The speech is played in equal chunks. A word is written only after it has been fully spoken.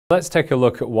Let's take a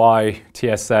look at why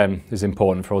TSN is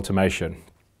important for automation.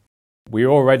 We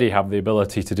already have the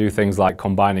ability to do things like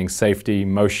combining safety,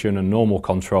 motion and normal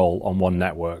control on one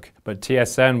network. But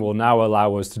TSN will now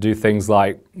allow us to do things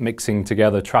like mixing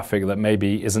together traffic that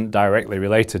maybe isn't directly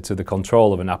related to the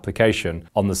control of an application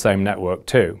on the same network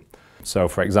too. So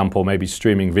for example, maybe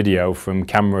streaming video from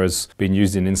cameras being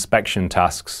used in inspection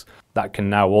tasks that can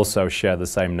now also share the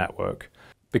same network.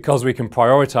 Because we can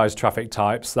prioritize traffic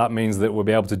types, that means that we'll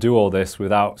be able to do all this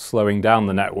without slowing down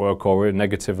the network or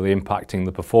negatively impacting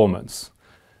the performance.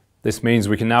 This means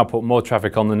we can now put more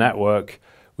traffic on the network,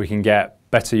 we can get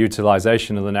better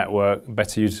utilization of the network,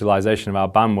 better utilization of our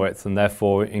bandwidth, and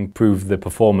therefore improve the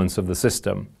performance of the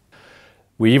system.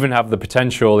 We even have the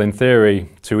potential, in theory,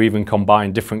 to even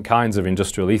combine different kinds of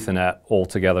industrial Ethernet all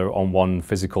together on one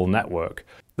physical network.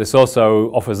 This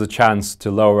also offers a chance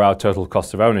to lower our total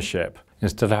cost of ownership.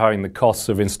 Instead of having the costs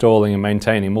of installing and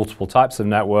maintaining multiple types of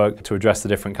network to address the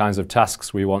different kinds of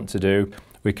tasks we want to do,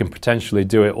 we can potentially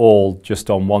do it all just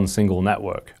on one single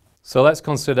network. So let's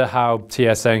consider how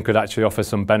TSN could actually offer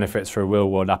some benefits for a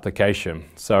real-world application.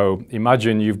 So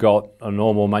imagine you've got a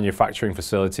normal manufacturing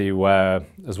facility where,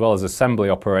 as well as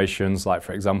assembly operations, like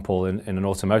for example in an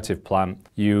automotive plant,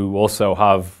 you also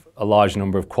have a large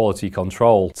number of quality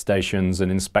control stations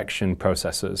and inspection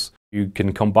processes. You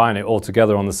can combine it all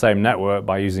together on the same network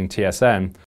by using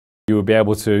TSN. You will be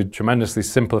able to tremendously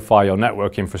simplify your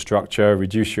network infrastructure,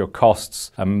 reduce your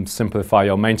costs, and simplify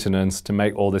your maintenance to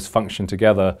make all this function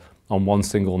together on one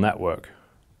single network.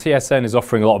 TSN is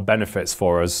offering a lot of benefits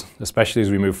for us, especially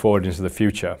as we move forward into the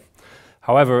future.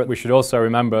 However, we should also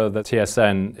remember that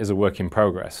TSN is a work in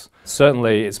progress.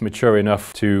 Certainly, it's mature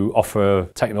enough to offer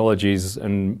technologies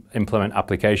and implement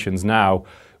applications now.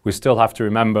 We still have to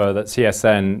remember that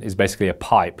TSN is basically a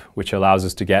pipe which allows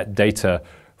us to get data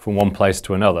from one place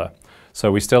to another.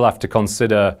 So we still have to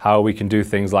consider how we can do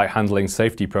things like handling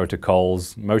safety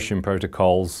protocols, motion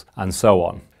protocols, and so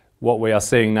on. What we are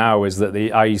seeing now is that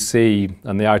the IEC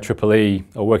and the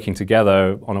IEEE are working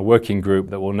together on a working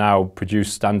group that will now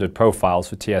produce standard profiles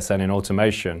for TSN in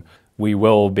automation. We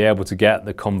will be able to get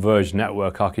the converged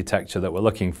network architecture that we're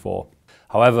looking for.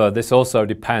 However, this also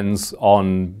depends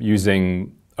on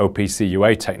using OPC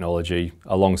UA technology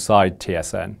alongside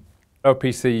TSN.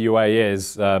 OPC UA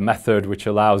is a method which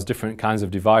allows different kinds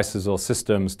of devices or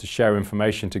systems to share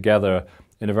information together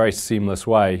in a very seamless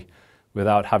way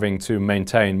without having to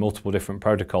maintain multiple different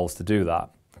protocols to do that.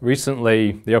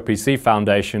 Recently, the OPC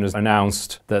Foundation has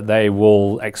announced that they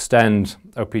will extend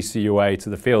OPC UA to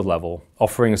the field level,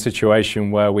 offering a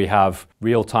situation where we have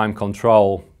real-time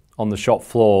control on the shop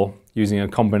floor using a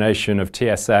combination of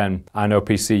TSN and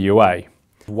OPC UA.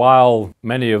 While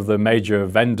many of the major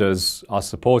vendors are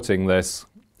supporting this,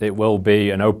 it will be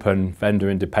an open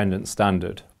vendor-independent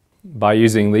standard. By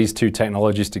using these two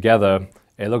technologies together,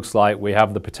 it looks like we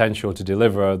have the potential to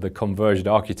deliver the converged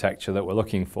architecture that we're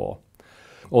looking for.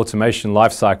 Automation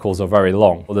life cycles are very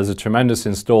long. There's a tremendous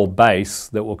installed base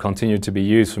that will continue to be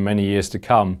used for many years to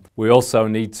come. We also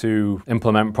need to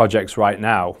implement projects right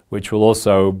now, which will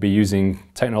also be using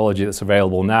technology that's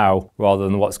available now rather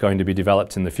than what's going to be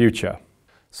developed in the future.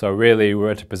 So really,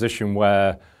 we're at a position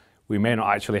where we may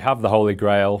not actually have the Holy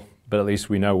Grail, but at least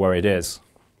we know where it is.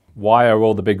 Why are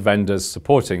all the big vendors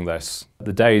supporting this?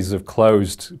 The days of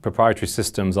closed proprietary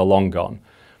systems are long gone.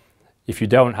 If you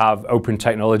don't have open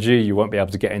technology, you won't be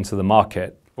able to get into the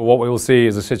market. But what we will see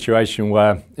is a situation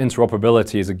where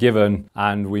interoperability is a given,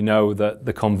 and we know that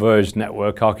the converged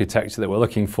network architecture that we're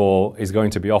looking for is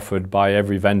going to be offered by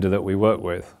every vendor that we work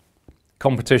with.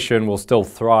 Competition will still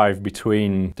thrive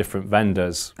between different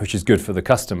vendors, which is good for the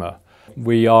customer.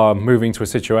 We are moving to a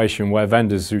situation where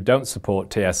vendors who don't support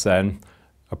TSN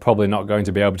are probably not going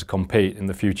to be able to compete in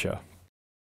the future.